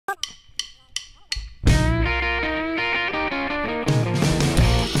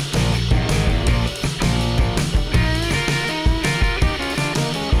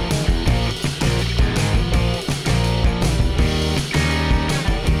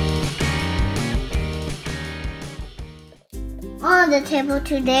the table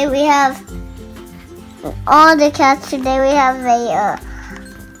today we have all the cats. Today we have a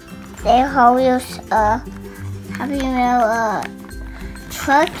Hot Wheels Happy Meal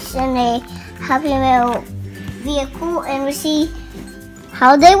trucks and a Happy Meal vehicle, and we see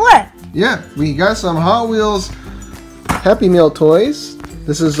how they work. Yeah, we got some Hot Wheels Happy Meal toys.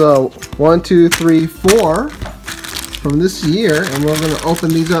 This is 1, 2, 3, 4 from this year, and we're going to open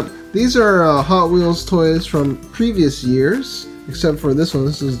these up. These are Hot Wheels toys from previous years, except for this one.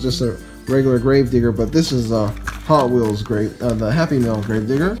 This is just a regular Gravedigger, but this is a Hot Wheels the Happy Meal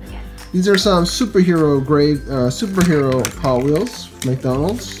Gravedigger. These are some superhero Hot Wheels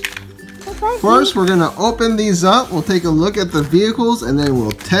McDonald's. First, we're gonna open these up. We'll take a look at the vehicles and then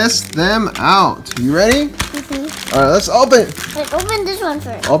we'll test them out. You ready? Mm-hmm. All right, let's open. Let's open this one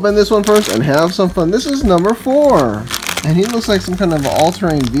first. Open this one first and have some fun. This is number 4, and he looks like some kind of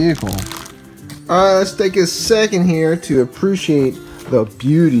all-terrain vehicle. All right, let's take a second here to appreciate the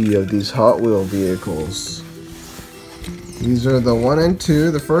beauty of these Hot Wheel vehicles. These are the 1 and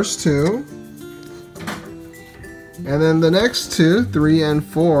 2, the first 2. And then the next 2, 3 and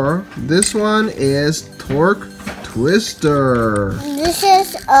 4. This one is Torque Twister. This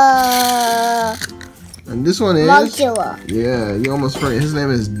is and this one is Dogzilla. Yeah, you almost forgot. His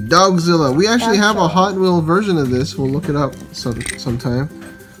name is Dogzilla. We actually have a Hot Wheel version of this. We'll look it up sometime.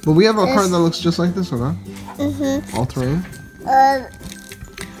 But we have a car that looks just like this one, huh? Mm-hmm. All terrain.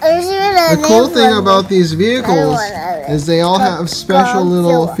 The cool thing about these vehicles is they all have special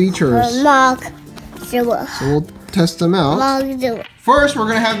little features. So we'll test them out. First, we're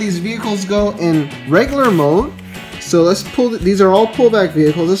going to have these vehicles go in regular mode. So let's pull, these are all pullback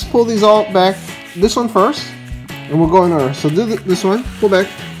vehicles. Let's pull these all back. This one first, and we'll go in order. So do this one, pull back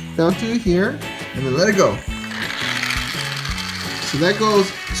down to here, and then let it go. So that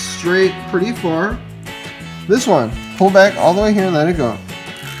goes straight pretty far. This one, pull back all the way here and let it go.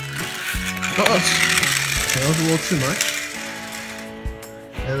 Oh, that was a little too much.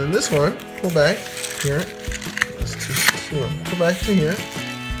 And then this one, pull back here. That's too long. Pull back to here.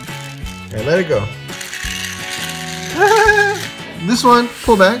 And let it go. This one,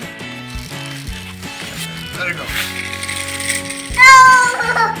 pull back. Let it go. No!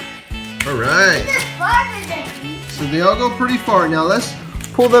 Alright. So they all go pretty far. Now let's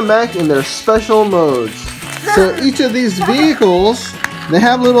pull them back in their special modes. So each of these vehicles, they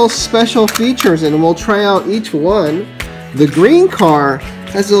have little special features, and we'll try out each one. The green car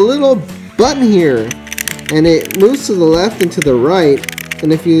has a little button here, and it moves to the left and to the right.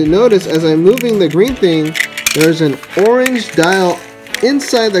 And if you notice, as I'm moving the green thing, there's an orange dial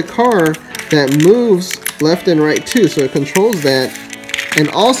inside the car that moves left and right too, so it controls that. And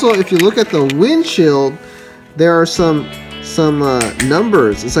also, if you look at the windshield, there are some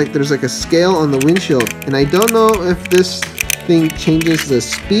numbers. It's like there's like a scale on the windshield, and I don't know if this thing changes the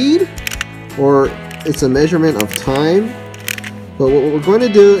speed or it's a measurement of time, but what we're going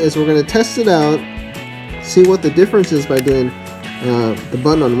to do is we're going to test it out, see what the difference is by doing the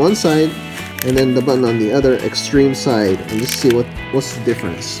button on one side and then the button on the other extreme side, and just see what's the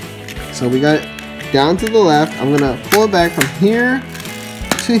difference. So we got it down to the left. I'm going to pull it back from here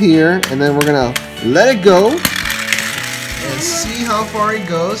to here, and then we're going to let it go and see how far he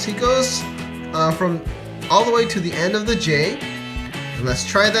goes. He goes from all the way to the end of the J. And let's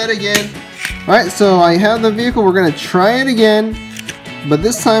try that again. Alright, so I have the vehicle. We're going to try it again, but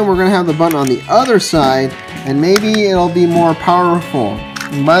this time we're going to have the button on the other side, and maybe it'll be more powerful.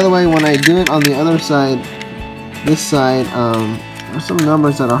 And by the way, when I do it on the other side, this side, there's some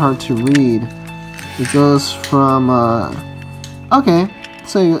numbers that are hard to read. It goes from, okay,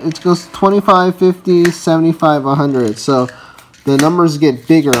 so it goes 25, 50, 75, 100. So the numbers get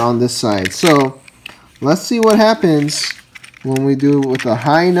bigger on this side. So let's see what happens when we do with the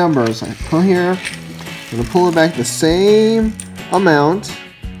high numbers. I pull here, I'm going to pull it back the same amount.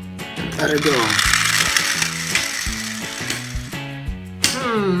 Let it go.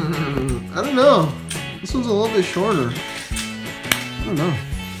 I don't know. This one's a little bit shorter. I don't know.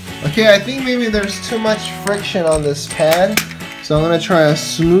 Okay, I think maybe there's too much friction on this pad. So I'm going to try a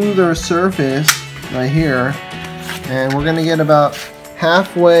smoother surface right here. And we're going to get about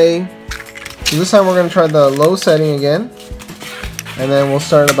halfway. So this time we're going to try the low setting again. And then we'll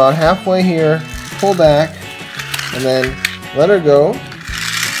start about halfway here, pull back, and then let her go.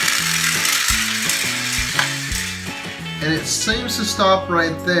 And it seems to stop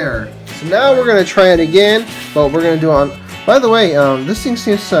right there. So now we're going to try it again, but we're going to do on... By the way, this thing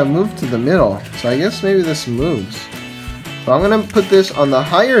seems to have moved to the middle. So I guess maybe this moves. So I'm going to put this on the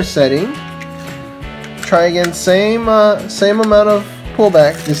higher setting. Try again, same amount of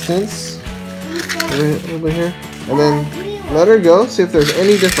pullback distance. Over here. And then let her go, see if there's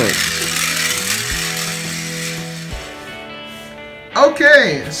any difference.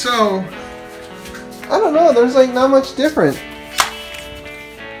 Okay, so I don't know, there's like not much different.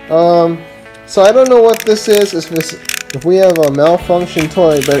 So I don't know what this is, if we have a malfunction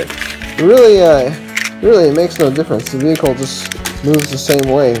toy, but it really makes no difference. The vehicle just moves the same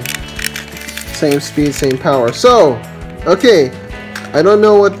way. Same speed, same power. So, okay, I don't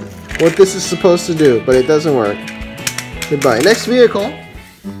know what this is supposed to do, but it doesn't work. Goodbye. Next vehicle.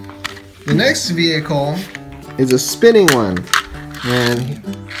 The next vehicle is a spinning one. And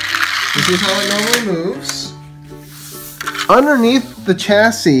this is how it normally moves. Underneath the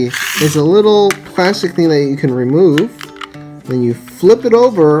chassis is a little plastic thing that you can remove. Then you flip it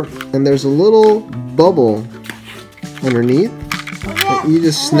over and there's a little bubble underneath. You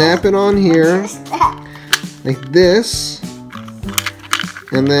just snap it on here like this.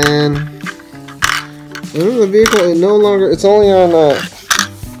 And then the vehicle, it's only on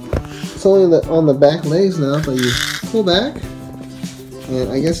the back legs now, but you pull back and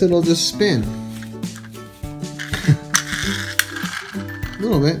I guess it'll just spin. A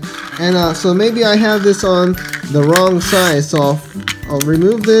little bit. And so maybe I have this on the wrong side, so I'll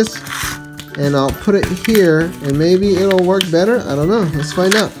remove this and I'll put it here and maybe it'll work better. I don't know. Let's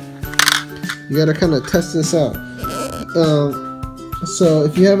find out. You gotta kind of test this out. So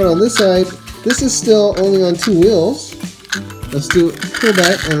if you have it on this side, this is still only on 2 wheels. Let's do pull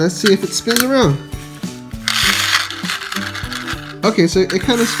back and let's see if it spins around. Okay, so it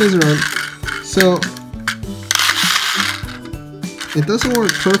kind of spins around. So it doesn't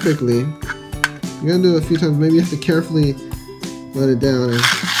work perfectly. You're gonna do it a few times. Maybe you have to carefully let it down. And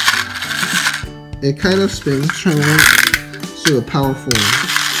it kind of spins. Let's try to do a powerful one.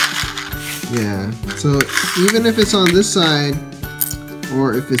 Yeah. So even if it's on this side,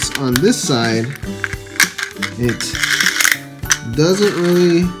 or if it's on this side, it doesn't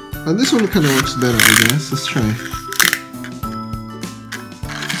really. On this one, it kind of works better, I guess. Let's try.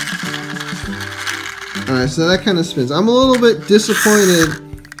 Alright, so that kind of spins. I'm a little bit disappointed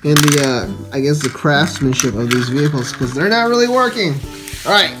in the, I guess, the craftsmanship of these vehicles because they're not really working.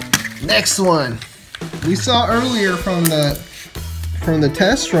 Alright, next one. We saw earlier from the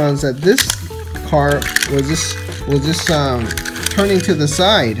test runs that this car was just turning to the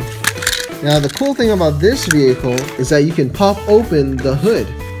side. Now the cool thing about this vehicle is that you can pop open the hood,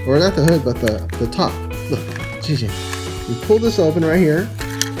 or not the hood, but the top. Look, you pull this open right here,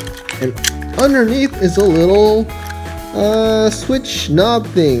 and underneath is a little switch knob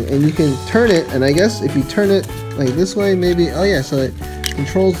thing, and you can turn it. And I guess if you turn it like this way, maybe. Oh yeah, so it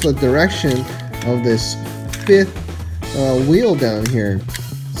controls the direction of this 5th wheel down here.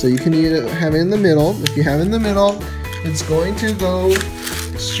 So you can either have it in the middle. If you have it in the middle, it's going to go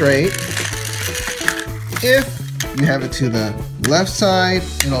straight. If you have it to the left side,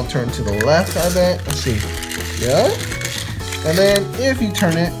 it'll turn to the left, I bet. Let's see. Yeah. And then if you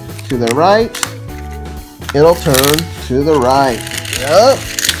turn it to the right, it'll turn to the right. Yep.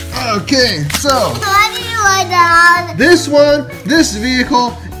 Okay, so this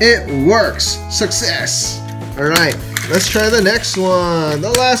vehicle, it works. Success. Alright, let's try the next one.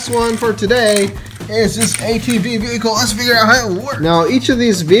 The last one for today is this ATV vehicle. Let's figure out how it works. Now each of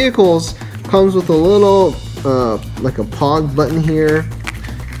these vehicles comes with a little like a pog button here,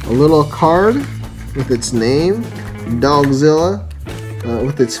 a little card with its name, Dogzilla,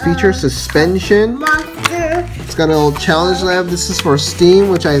 with its feature suspension. It's got a little challenge lab. This is for STEAM,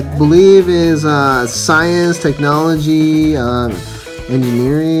 which I believe is science, technology,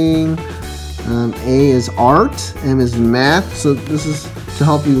 engineering. A is art, M is math. So this is to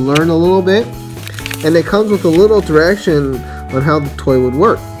help you learn a little bit. And it comes with a little direction on how the toy would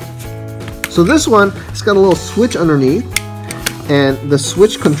work. So this one, it's got a little switch underneath, and the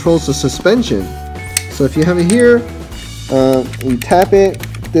switch controls the suspension. So if you have it here, you tap it.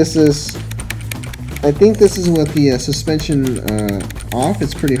 This is, I think this is with the suspension off.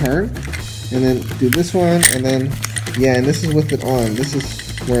 It's pretty hard. And then do this one, and then, yeah, and this is with it on. This is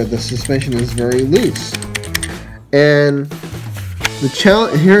where the suspension is very loose. And the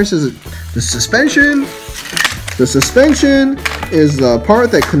challenge here says the suspension. The suspension is the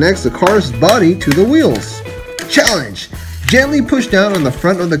part that connects the car's body to the wheels. Challenge: gently push down on the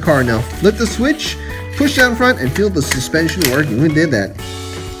front of the car. Now flip the switch, push down front, and feel the suspension working. We did that.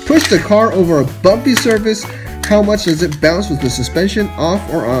 Push the car over a bumpy surface. How much does it bounce with the suspension off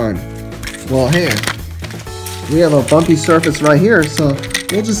or on? Well, here we have a bumpy surface right here, so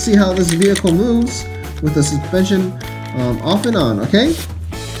we'll just see how this vehicle moves with the suspension off and on. Okay,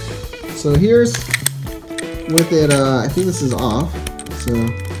 so here's with it, I think this is off, so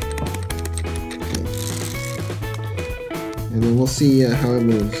okay. and then we'll see how it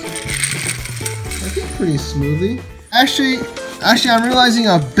moves. I think pretty smoothly. Actually, I'm realizing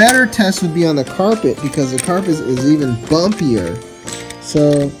a better test would be on the carpet because the carpet is even bumpier.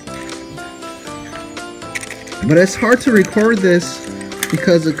 So, but it's hard to record this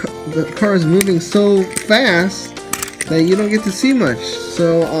because the car is moving so fast that you don't get to see much.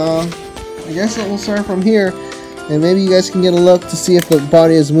 So, I guess we'll start from here, and maybe you guys can get a look to see if the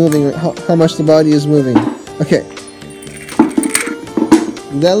body is moving or how much the body is moving. Okay.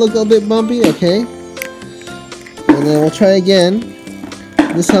 Did that look a bit bumpy? Okay. And then we'll try again.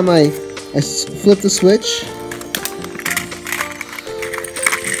 This time I flip the switch.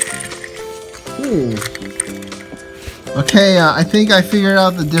 Okay, I think I figured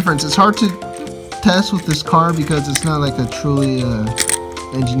out the difference. It's hard to test with this car because it's not like a truly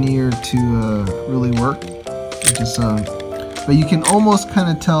engineered to really work. But you can almost kind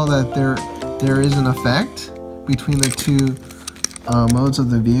of tell that there is an effect between the two modes of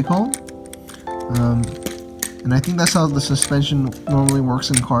the vehicle. And I think that's how the suspension normally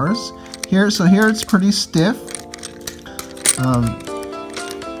works in cars. Here it's pretty stiff.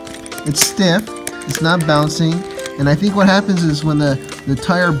 It's stiff. It's not bouncing. And I think what happens is when the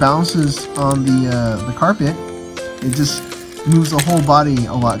tire bounces on the carpet, it just moves the whole body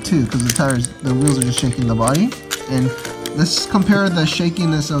a lot too, because the wheels are just shaking the body. And let's compare the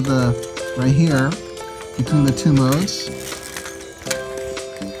shakiness of the right here between the two modes.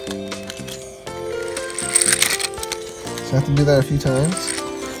 So I have to do that a few times.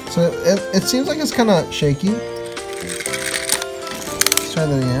 So it seems like it's kind of shaky. Let's try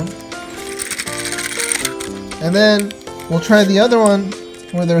that again. And then we'll try the other one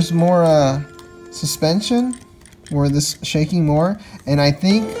where there's more suspension, where this shaking more. And I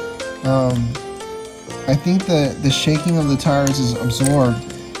think the shaking of the tires is absorbed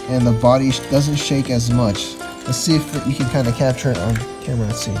and the body doesn't shake as much. Let's see if you can kind of capture it on camera.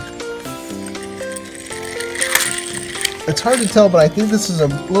 Let's see. It's hard to tell, but I think this is a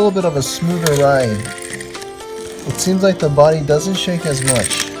little bit of a smoother ride. It seems like the body doesn't shake as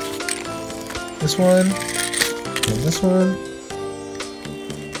much. This one, and this one,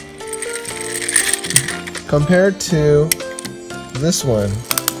 compared to this one.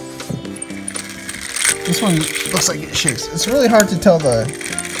 This one looks like it shakes. It's really hard to tell it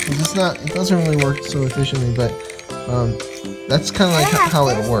doesn't really work so efficiently, but that's kind of like how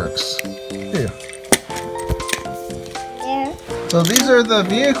it works. Here. So these are the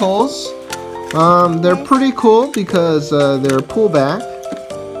vehicles. They're pretty cool because they're pull back.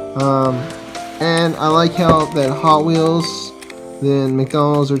 And I like how that Hot Wheels and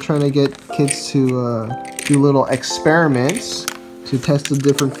McDonald's are trying to get kids to do little experiments to test the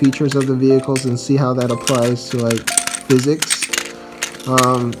different features of the vehicles and see how that applies to like physics.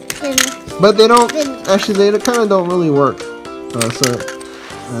 But they don't, actually they kind of don't really work. So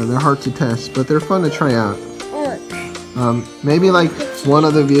they're hard to test, but they're fun to try out. Maybe like one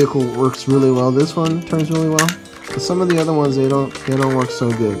of the vehicle works really well. This one turns really well. But some of the other ones they don't work so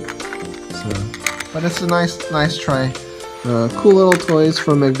good. So, but it's a nice try. Cool little toys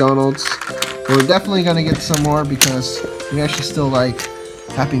from McDonald's. We're definitely gonna get some more because we actually still like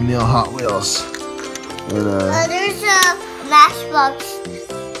Happy Meal Hot Wheels. And, there's a Matchbox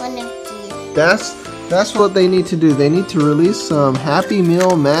one of these. That's what they need to do. They need to release some Happy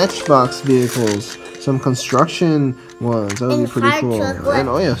Meal Matchbox vehicles. Some construction ones. That would be pretty cool. And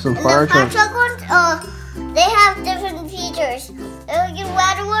oh yeah, some fire truck. The fire truck ones, they have different features. The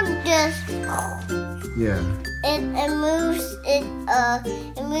water one just it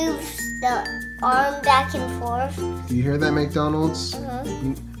moves the arm back and forth. Do you hear that, McDonald's?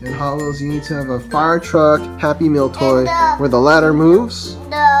 In Hot Wheels, you need to have a fire truck Happy Meal toy where the ladder moves.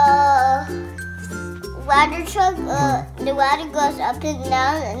 The ladder truck, the ladder goes up and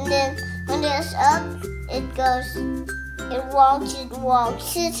down, and then when it's up, it walks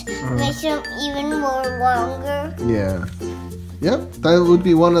it, makes it even more longer. Yeah. Yep, that would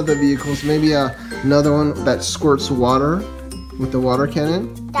be one of the vehicles. Maybe another one that squirts water with the water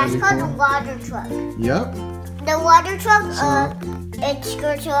cannon. That's called a water truck. Yep. The water truck, it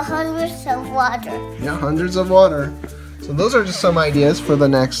squirts hundreds of water. Yeah, hundreds of water. So those are just some ideas for the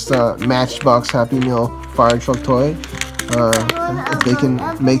next Matchbox Happy Meal fire truck toy. If they can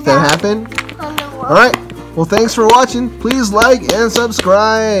make that happen. Alright, well thanks for watching. Please like and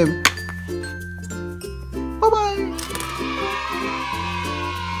subscribe.